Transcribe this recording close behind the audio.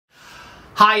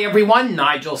Hi everyone,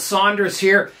 Nigel Saunders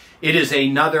here. It is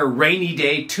another rainy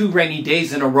day, 2 rainy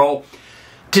days in a row.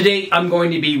 Today I'm going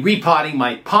to be repotting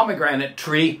my pomegranate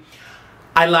tree.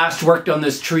 I last worked on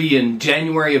this tree in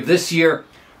January of this year,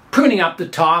 pruning up the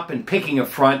top and picking a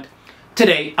front.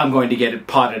 Today I'm going to get it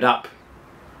potted up.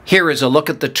 Here is a look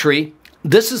at the tree.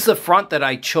 This is the front that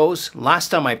I chose last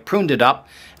time I pruned it up,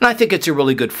 and I think it's a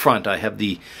really good front. I have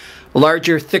the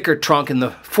larger, thicker trunk in the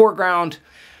foreground,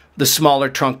 the smaller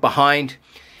trunk behind.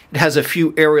 It has a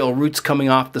few aerial roots coming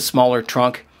off the smaller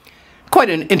trunk. Quite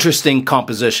an interesting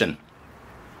composition.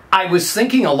 I was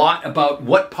thinking a lot about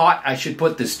what pot I should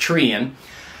put this tree in.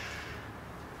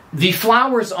 The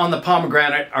flowers on the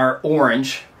pomegranate are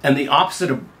orange, and the opposite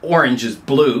of orange is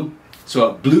blue. So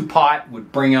a blue pot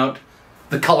would bring out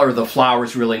the color of the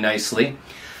flowers really nicely.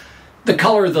 The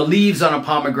color of the leaves on a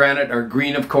pomegranate are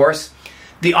green, of course.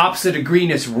 The opposite of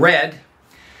green is red.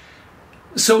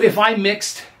 So if I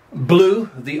mixed blue,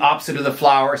 the opposite of the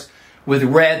flowers, with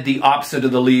red, the opposite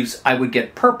of the leaves, I would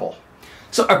get purple.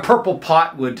 So a purple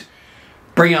pot would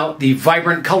bring out the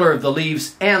vibrant color of the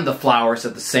leaves and the flowers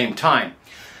at the same time.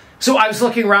 So I was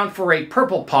looking around for a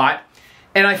purple pot,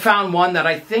 and I found one that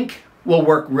I think will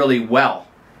work really well.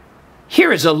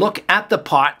 Here is a look at the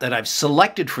pot that I've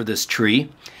selected for this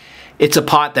tree. It's a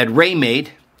pot that Ray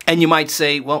made, and you might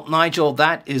say, well, Nigel,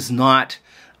 that is not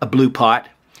a blue pot.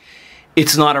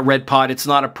 It's not a red pot. It's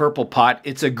not a purple pot.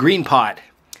 It's a green pot.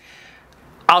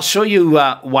 I'll show you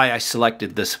why I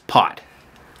selected this pot.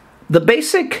 The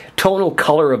basic tonal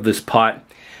color of this pot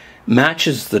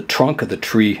matches the trunk of the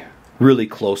tree really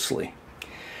closely.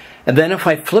 And then if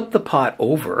I flip the pot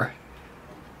over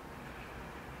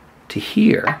to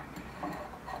here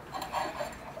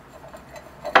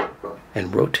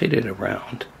and rotate it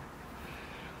around,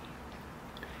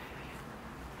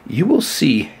 you will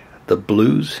see the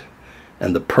blues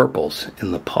and the purples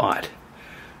in the pot.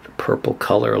 The purple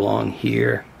color along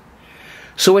here.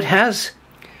 So it has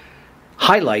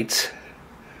highlights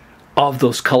of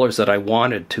those colors that I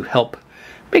wanted to help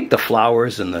make the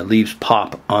flowers and the leaves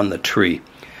pop on the tree.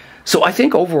 So I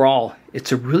think overall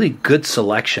it's a really good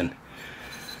selection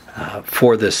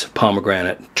for this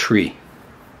pomegranate tree.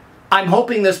 I'm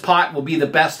hoping this pot will be the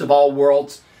best of all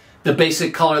worlds. The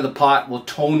basic color of the pot will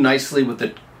tone nicely with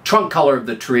the trunk color of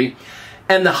the tree,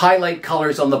 and the highlight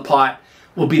colors on the pot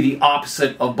will be the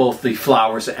opposite of both the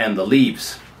flowers and the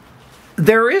leaves.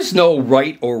 There is no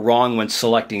right or wrong when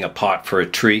selecting a pot for a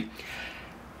tree.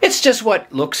 It's just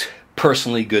what looks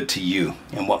personally good to you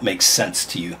and what makes sense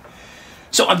to you.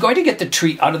 So I'm going to get the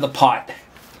tree out of the pot.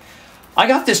 I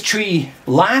got this tree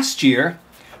last year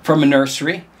from a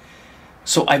nursery,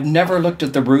 so I've never looked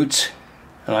at the roots,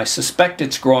 and I suspect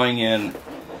it's growing in,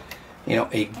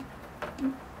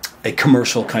 a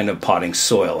commercial kind of potting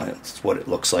soil. That's what it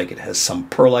looks like. It has some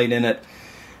perlite in it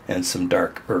and some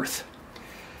dark earth.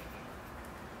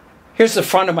 Here's the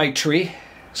front of my tree,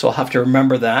 so I'll have to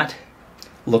remember that,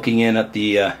 looking in at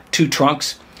the two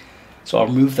trunks. So I'll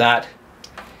remove that,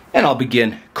 and I'll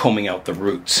begin combing out the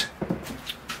roots.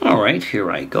 All right,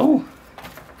 here I go.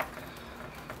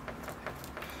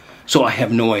 So I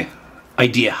have no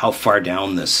idea how far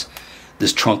down this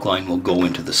trunk line will go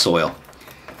into the soil.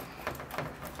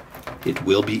 It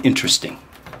will be interesting.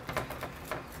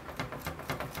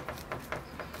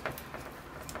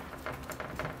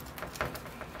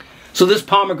 So this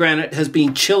pomegranate has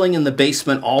been chilling in the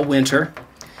basement all winter.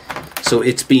 So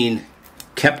it's been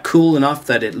kept cool enough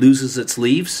that it loses its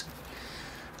leaves.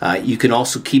 You can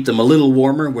also keep them a little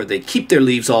warmer where they keep their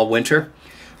leaves all winter.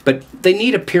 But they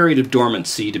need a period of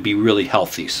dormancy to be really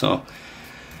healthy. So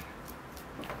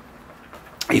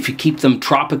if you keep them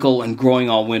tropical and growing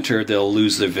all winter, they'll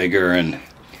lose their vigor and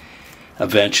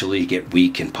eventually get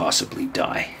weak and possibly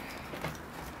die.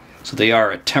 So they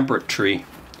are a temperate tree,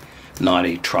 not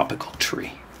a tropical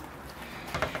tree.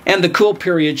 And the cool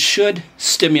period should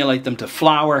stimulate them to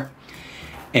flower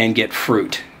and get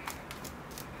fruit.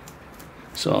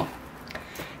 So,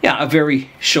 yeah, a very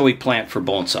showy plant for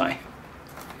bonsai.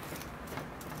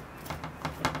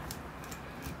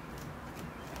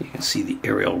 You can see the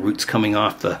aerial roots coming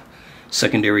off the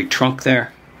secondary trunk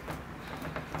there.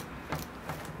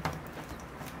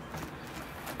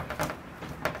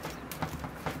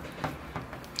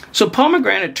 So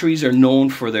pomegranate trees are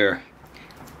known for their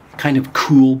kind of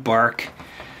cool bark.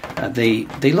 They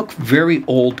look very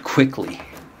old quickly.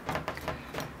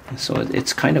 So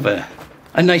it's kind of a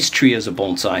nice tree as a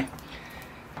bonsai,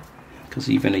 because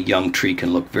even a young tree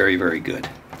can look very, very good.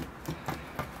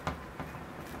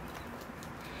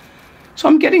 So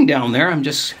I'm getting down there. I'm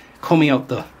just combing out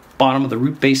the bottom of the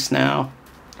root base now.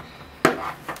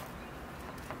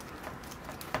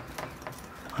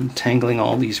 untangling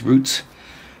all these roots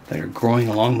that are growing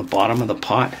along the bottom of the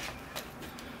pot.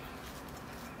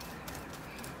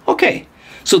 Okay,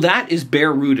 so that is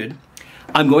bare rooted.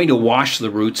 I'm going to wash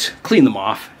the roots, clean them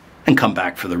off, and come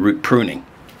back for the root pruning.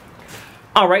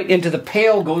 All right, into the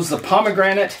pail goes the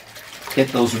pomegranate. Get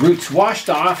those roots washed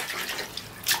off.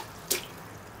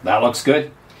 That looks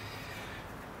good.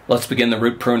 Let's begin the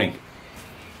root pruning.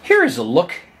 Here is a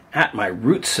look at my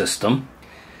root system.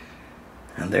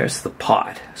 And there's the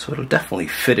pot. So it'll definitely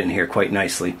fit in here quite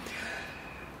nicely.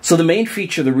 So the main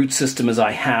feature of the root system is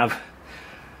I have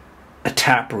a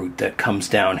taproot that comes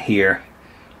down here.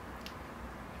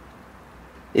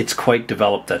 It's quite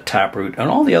developed, that taproot, and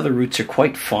all the other roots are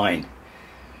quite fine.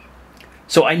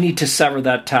 So I need to sever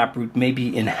that taproot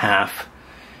maybe in half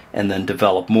and then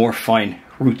develop more fine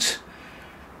roots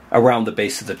around the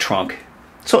base of the trunk.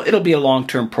 So it'll be a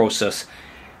long-term process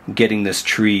getting this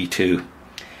tree to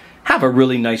have a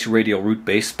really nice radial root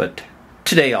base, but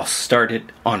today I'll start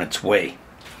it on its way.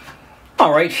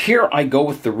 All right, here I go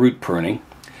with the root pruning.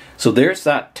 So there's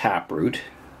that taproot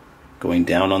going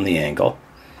down on the angle.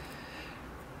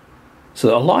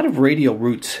 So a lot of radial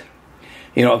roots.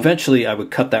 You know, eventually I would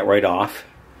cut that right off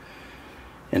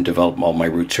and develop all my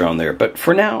roots around there. But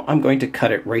for now, I'm going to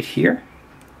cut it right here.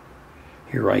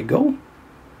 Here I go.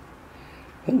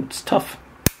 Oh, it's tough.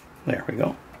 There we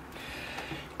go.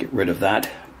 Get rid of that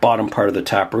bottom part of the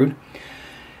taproot.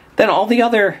 Then all the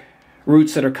other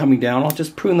roots that are coming down, I'll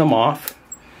just prune them off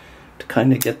to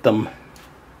kind of get them,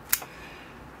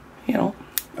 you know,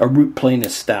 a root plane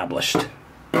established.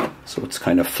 So it's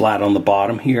kind of flat on the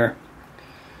bottom here.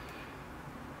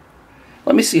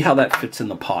 Let me see how that fits in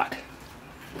the pot.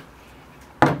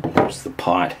 There's the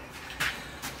pot.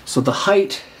 So the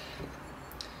height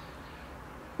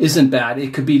isn't bad.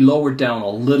 It could be lowered down a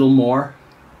little more.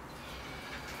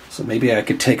 So maybe I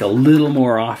could take a little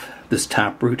more off this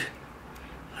taproot.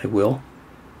 I will.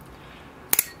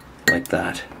 Like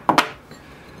that.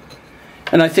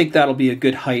 And I think that'll be a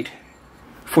good height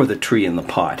for the tree in the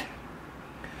pot.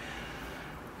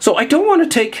 So I don't want to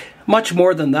take much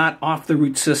more than that off the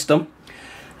root system.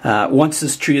 Once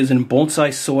this tree is in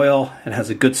bonsai soil and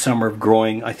has a good summer of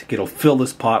growing, I think it'll fill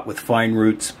this pot with fine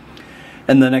roots.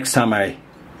 And the next time I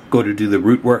go to do the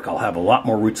root work, I'll have a lot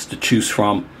more roots to choose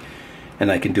from,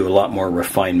 and I can do a lot more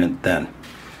refinement then.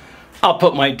 I'll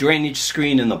put my drainage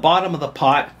screen in the bottom of the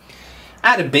pot,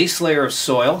 add a base layer of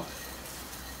soil,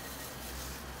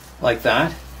 like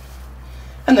that,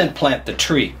 and then plant the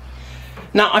tree.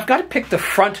 Now I've got to pick the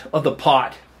front of the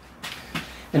pot,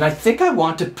 and I think I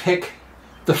want to pick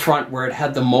the front where it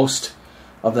had the most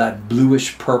of that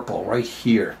bluish purple right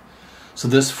here. So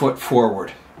this foot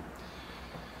forward,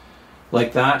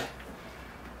 like that.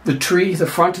 The tree, the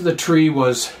front of the tree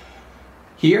was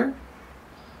here,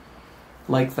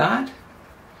 like that.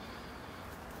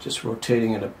 Just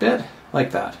rotating it a bit,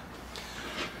 like that.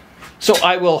 So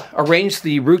I will arrange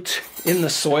the roots in the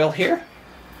soil here.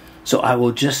 So I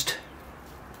will just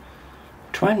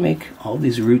try and make all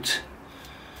these roots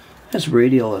as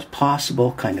radial as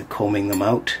possible, kind of combing them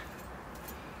out.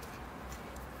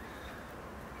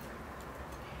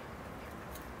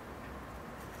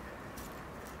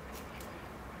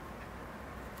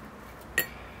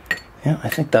 Yeah, I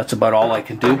think that's about all I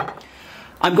can do.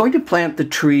 I'm going to plant the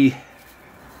tree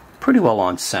pretty well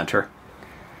on center.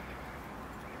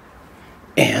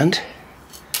 And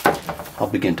I'll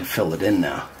begin to fill it in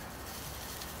now.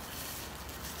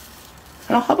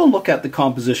 And I'll have a look at the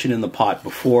composition in the pot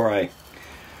before I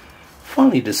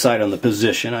finally decide on the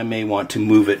position. I may want to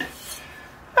move it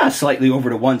slightly over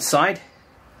to one side.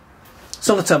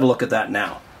 So let's have a look at that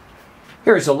now.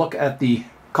 Here's a look at the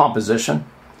composition.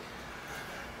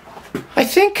 I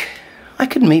think I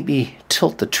could maybe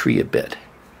tilt the tree a bit,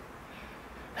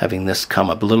 having this come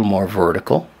up a little more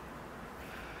vertical.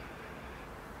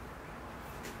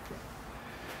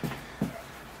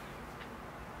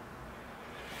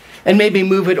 And maybe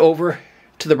move it over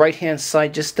to the right hand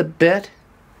side just a bit.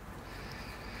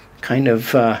 Kind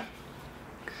of,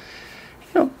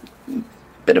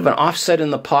 bit of an offset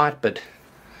in the pot, but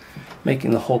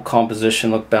making the whole composition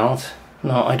look balanced.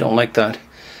 No, I don't like that.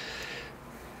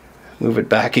 Move it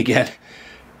back again.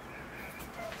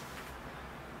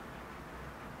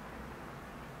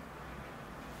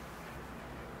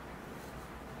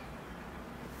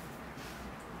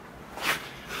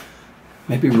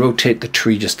 Maybe rotate the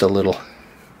tree just a little.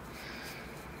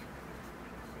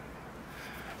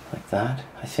 Like that.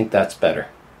 I think that's better.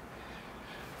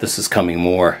 This is coming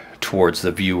more towards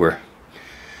the viewer.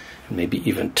 Maybe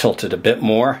even tilt it a bit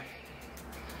more.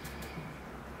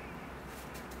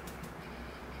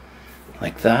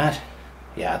 Like that.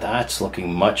 Yeah, that's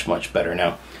looking much, much better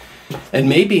now. And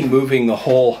maybe moving the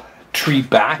whole tree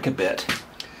back a bit.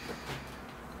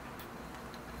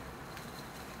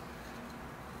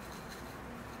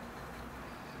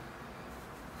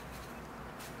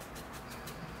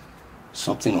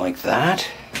 Something like that.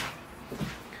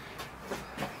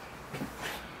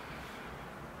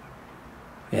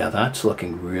 Yeah, that's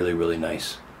looking really, really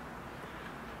nice.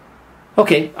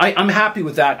 Okay, I'm happy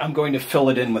with that. I'm going to fill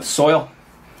it in with soil.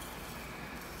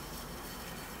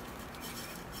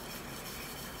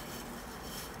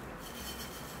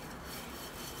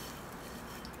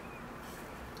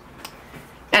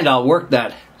 And I'll work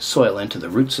that soil into the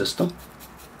root system.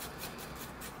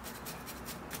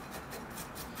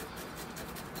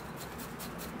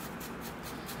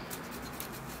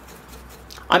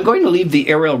 I'm going to leave the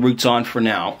aerial roots on for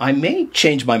now. I may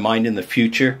change my mind in the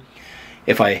future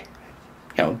if I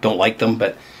don't like them,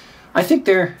 but I think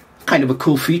they're kind of a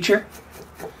cool feature.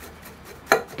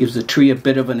 Gives the tree a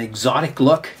bit of an exotic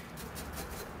look.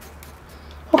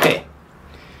 Okay,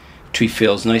 tree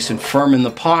feels nice and firm in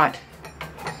the pot.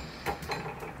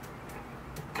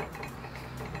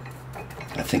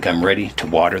 I think I'm ready to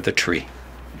water the tree.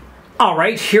 All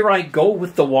right, here I go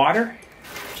with the water.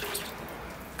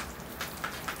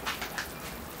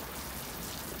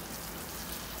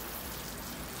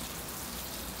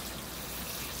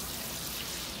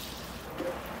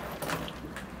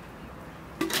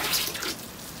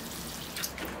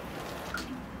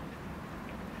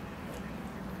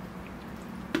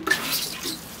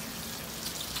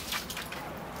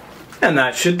 And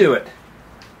that should do it.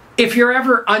 If you're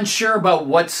ever unsure about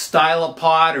what style of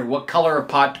pot or what color of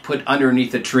pot to put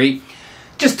underneath the tree,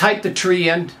 just type the tree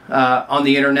in on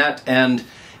the internet and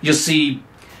you'll see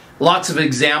lots of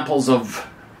examples of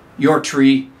your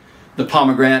tree, the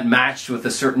pomegranate, matched with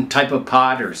a certain type of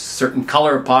pot or certain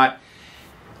color of pot.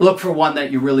 Look for one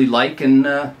that you really like and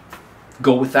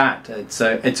go with that. It's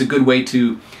a good way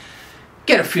to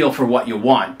get a feel for what you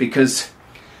want, because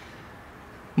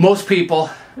most people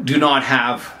do not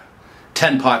have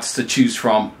 10 pots to choose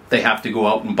from. They have to go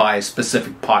out and buy a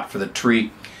specific pot for the tree.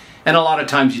 And a lot of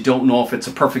times you don't know if it's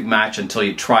a perfect match until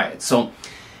you try it. So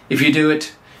if you do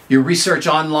it, your research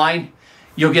online,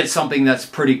 you'll get something that's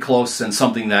pretty close and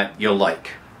something that you'll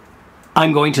like.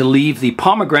 I'm going to leave the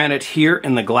pomegranate here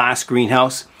in the glass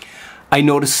greenhouse. I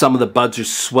noticed some of the buds are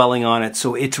swelling on it,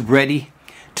 so it's ready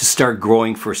to start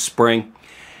growing for spring.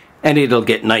 And it'll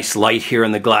get nice light here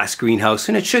in the glass greenhouse,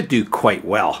 and it should do quite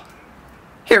well.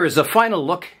 Here is a final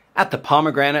look at the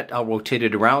pomegranate. I'll rotate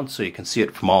it around so you can see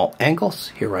it from all angles.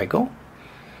 Here I go.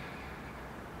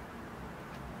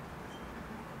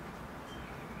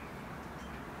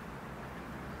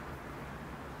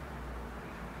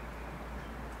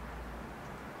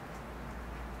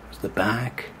 There's the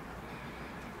back.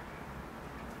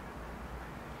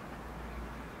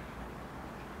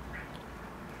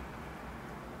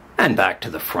 And back to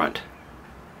the front.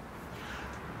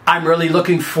 I'm really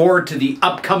looking forward to the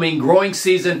upcoming growing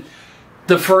season.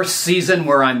 The first season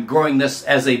where I'm growing this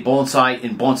as a bonsai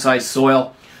in bonsai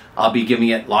soil. I'll be giving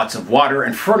it lots of water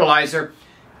and fertilizer,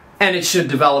 and it should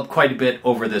develop quite a bit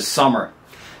over this summer.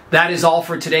 That is all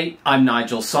for today. I'm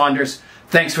Nigel Saunders.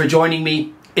 Thanks for joining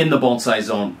me in the Bonsai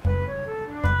Zone.